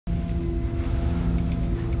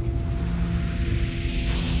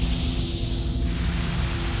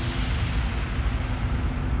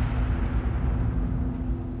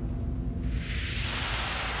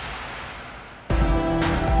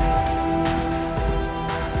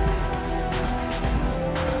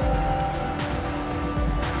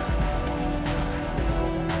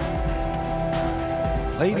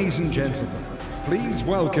Ladies and gentlemen, please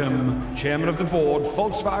welcome Chairman of the Board,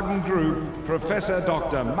 Volkswagen Group, Professor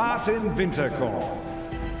Dr. Martin Winterkorn.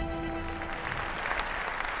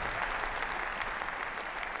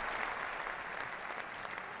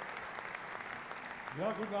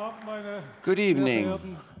 Good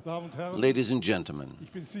evening, ladies and gentlemen.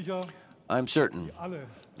 I'm certain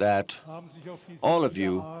that all of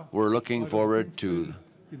you were looking forward to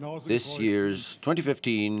this year's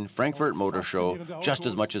 2015 Frankfurt Motor Show just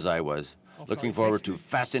as much as I was. Looking forward to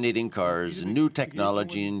fascinating cars, new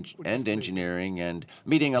technology and engineering, and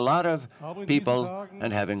meeting a lot of people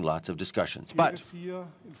and having lots of discussions. But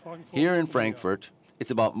here in Frankfurt,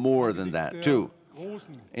 it's about more than that, too.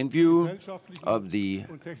 In view of the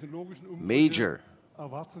major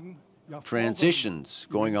transitions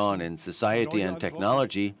going on in society and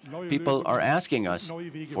technology, people are asking us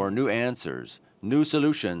for new answers, new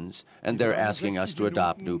solutions, and they're asking us to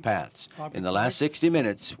adopt new paths. In the last 60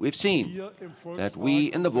 minutes, we've seen that we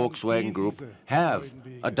in the Volkswagen Group have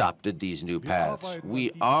adopted these new paths.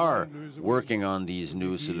 We are working on these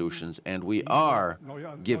new solutions, and we are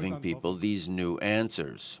giving people these new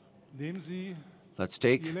answers. Let's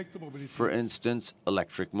take, for instance,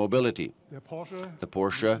 electric mobility. The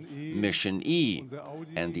Porsche Mission E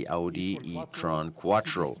and the Audi e-tron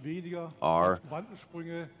Quattro are,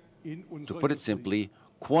 to put it simply,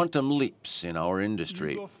 quantum leaps in our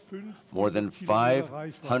industry. More than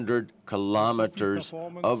 500 kilometers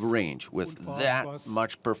of range with that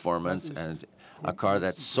much performance and a car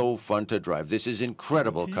that's so fun to drive. This is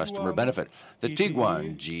incredible customer benefit. The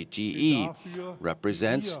Tiguan GTE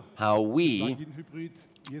represents how we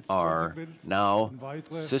are now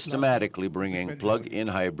systematically bringing plug-in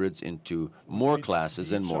hybrids into more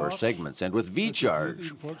classes and more segments. And with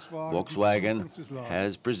V-Charge, Volkswagen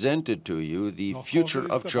has presented to you the future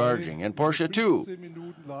of charging. And Porsche, too,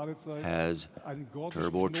 has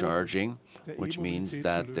turbocharging, which means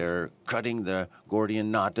that they're cutting the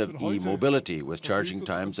Gordian knot of e-mobility with charging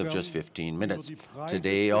times of just 15 minutes.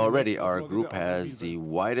 Today already, our group has the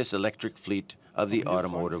widest electric fleet of the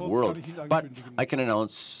automotive world. But I can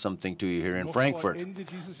announce something to you here in Frankfurt.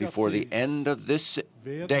 Before the end of this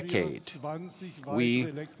decade,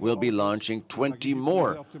 we will be launching 20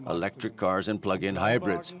 more electric cars and plug-in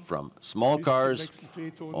hybrids, from small cars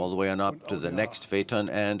all the way on up to the next Phaeton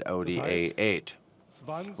and Audi A8,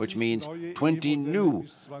 which means 20 new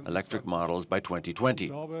electric models by 2020.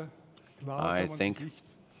 I think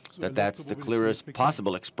that that's the clearest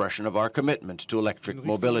possible expression of our commitment to electric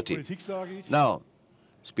mobility. Now,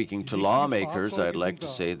 speaking to lawmakers, I'd like to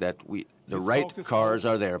say that the right cars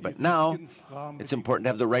are there, but now it's important to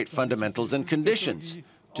have the right fundamentals and conditions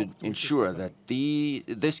to ensure that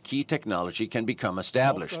this key technology can become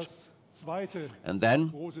established. And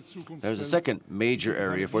then there's a second major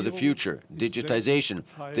area for the future, digitization.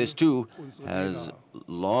 This, too, has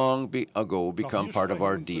long ago become part of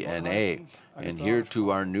our DNA. And here,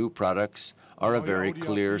 too, our new products are a very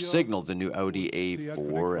clear signal. The new Audi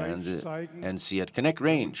A4 and Seat Connect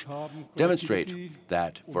range demonstrate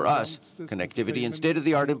that, for us, connectivity and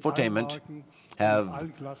state-of-the-art infotainment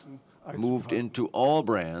have moved into all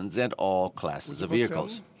brands and all classes of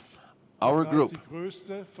vehicles. Our group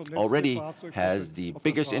already has the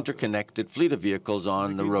biggest interconnected fleet of vehicles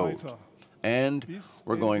on the road, and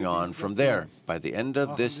we're going on from there. By the end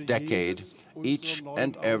of this decade, each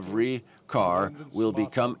and every car will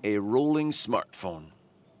become a rolling smartphone.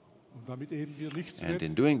 And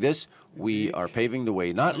in doing this, we are paving the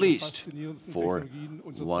way, not least, for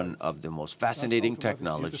one of the most fascinating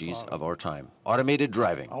technologies of our time, automated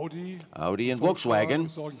driving. Audi and Volkswagen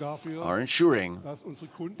are ensuring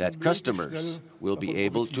that customers will be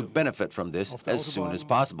able to benefit from this as soon as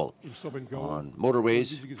possible on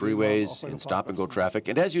motorways, freeways, in stop-and-go traffic,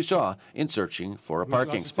 and as you saw, in searching for a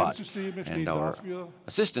parking spot. And our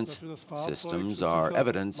assistance systems are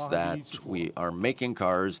evidence that we are making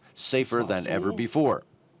cars safer than ever before,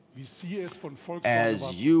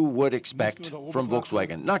 as you would expect from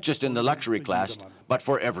Volkswagen, not just in the luxury class, but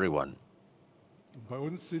for everyone.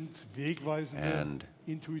 And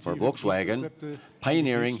for Volkswagen,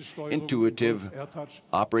 pioneering intuitive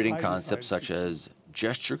operating concepts such as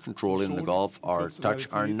gesture control in the Golf or touch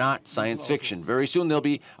are not science fiction. Very soon they'll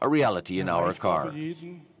be a reality in our car,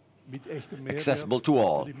 accessible to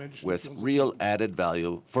all, with real added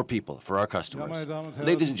value for people, for our customers.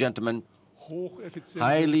 Ladies and gentlemen,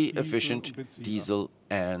 highly efficient diesel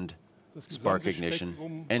and spark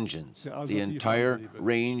ignition engines, the entire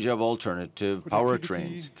range of alternative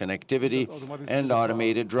powertrains, connectivity and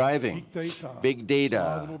automated driving, big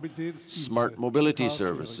data, smart mobility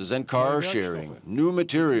services and car sharing, new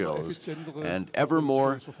materials, and ever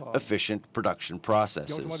more efficient production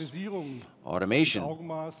processes. Automation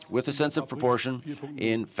with a sense of proportion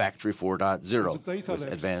in Factory 4.0 with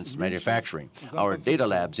advanced manufacturing, our data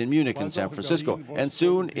labs in Munich and San Francisco, and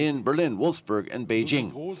soon in Berlin, Wolfsburg, and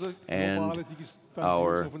Beijing, and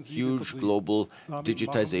our huge global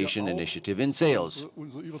digitization initiative in sales,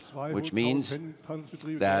 which means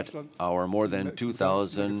that our more than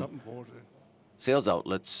 2,000 sales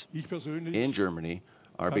outlets in Germany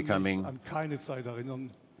are becoming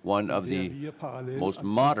one of the most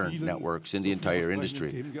modern networks in the entire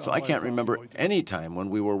industry. So I can't remember any time when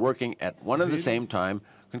we were working at one and the same time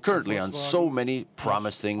concurrently on so many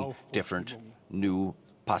promising different new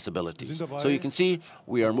possibilities. So you can see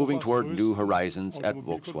we are moving toward new horizons at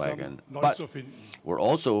Volkswagen. But we're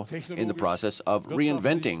also in the process of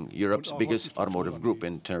reinventing Europe's biggest automotive group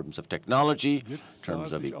in terms of technology, in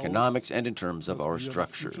terms of economics, and in terms of our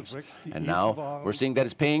structures. And now we're seeing that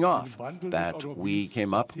it's paying off, that we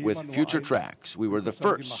came up with future tracks. We were the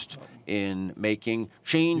first in making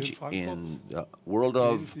change in the world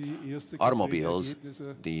of automobiles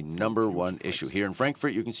the #1 issue. Here in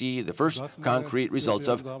Frankfurt, you can see the first concrete results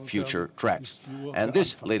of future tracks. And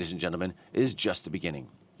this, ladies and gentlemen, is just the beginning.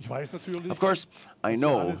 Of course, I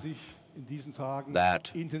know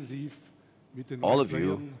that all of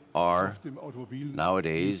you are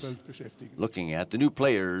nowadays looking at the new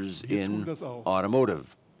players in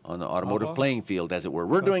automotive, on the automotive playing field, as it were.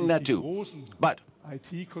 We're doing that too. But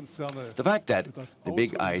the fact that the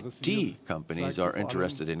big IT companies are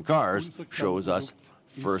interested in cars shows us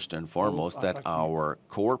first and foremost that our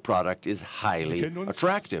core product is highly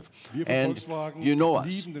attractive. And you know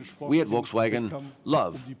us. We at Volkswagen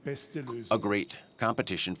love a great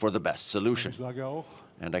competition for the best solution.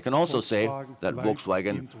 And I can also say that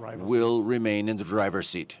Volkswagen will remain in the driver's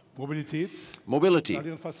seat. Mobility,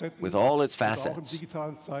 with all its facets,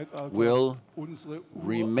 will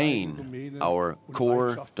remain our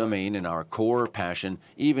core domain and our core passion,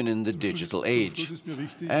 even in the digital age.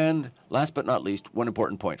 And last but not least, one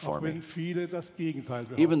important point for me.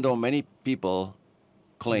 Even though many people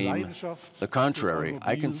claim the contrary,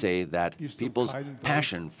 I can say that people's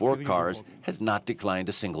passion for cars has not declined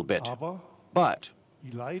a single bit. But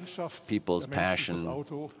people's passion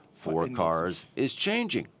for cars is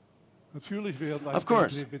changing. Of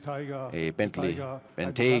course, a Bentley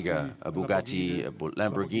Bentayga, a Bugatti, a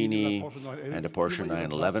Lamborghini, and a Porsche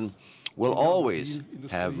 911 will always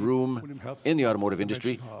have room in the automotive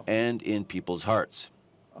industry and in people's hearts.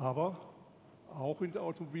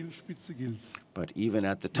 But even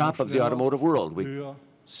at the top of the automotive world, we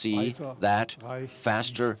see that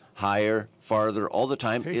faster, higher, farther all the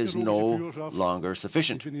time is no longer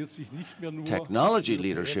sufficient. Technology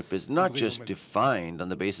leadership is not just defined on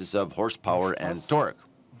the basis of horsepower and torque.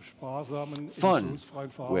 Fun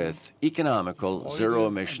with economical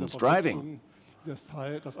zero-emissions driving,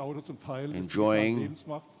 enjoying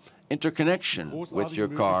interconnection with your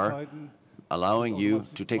car, allowing you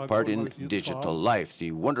to take part in digital life,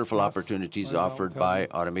 the wonderful opportunities offered by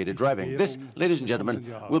automated driving. This, ladies and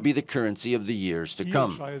gentlemen, will be the currency of the years to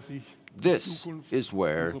come. This is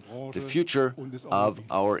where the future of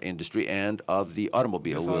our industry and of the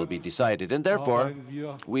automobile will be decided. And therefore,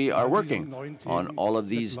 we are working on all of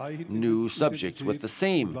these new subjects with the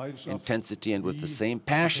same intensity and with the same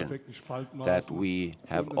passion that we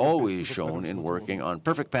have always shown in working on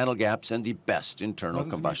perfect panel gaps and the best internal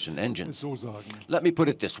combustion engines. Let me put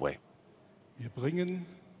it this way.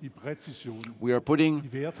 We are putting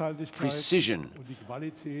precision,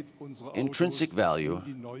 intrinsic value,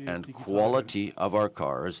 and quality of our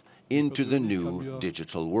cars into the new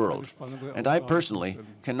digital world. And I personally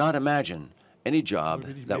cannot imagine any job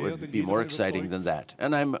that would be more exciting than that.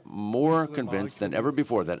 And I'm more convinced than ever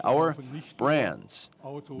before that our brands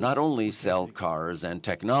not only sell cars and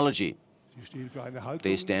technology,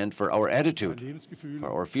 they stand for our attitude, for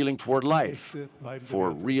our feeling toward life, for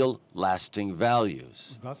real, lasting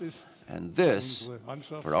values. And this,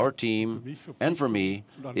 for our team and for me,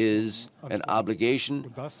 is an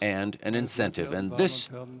obligation and an incentive. And this,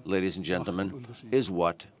 ladies and gentlemen, is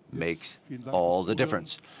what makes all the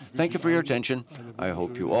difference. Thank you for your attention. I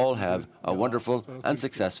hope you all have a wonderful and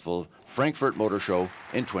successful Frankfurt Motor Show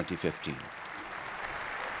in 2015.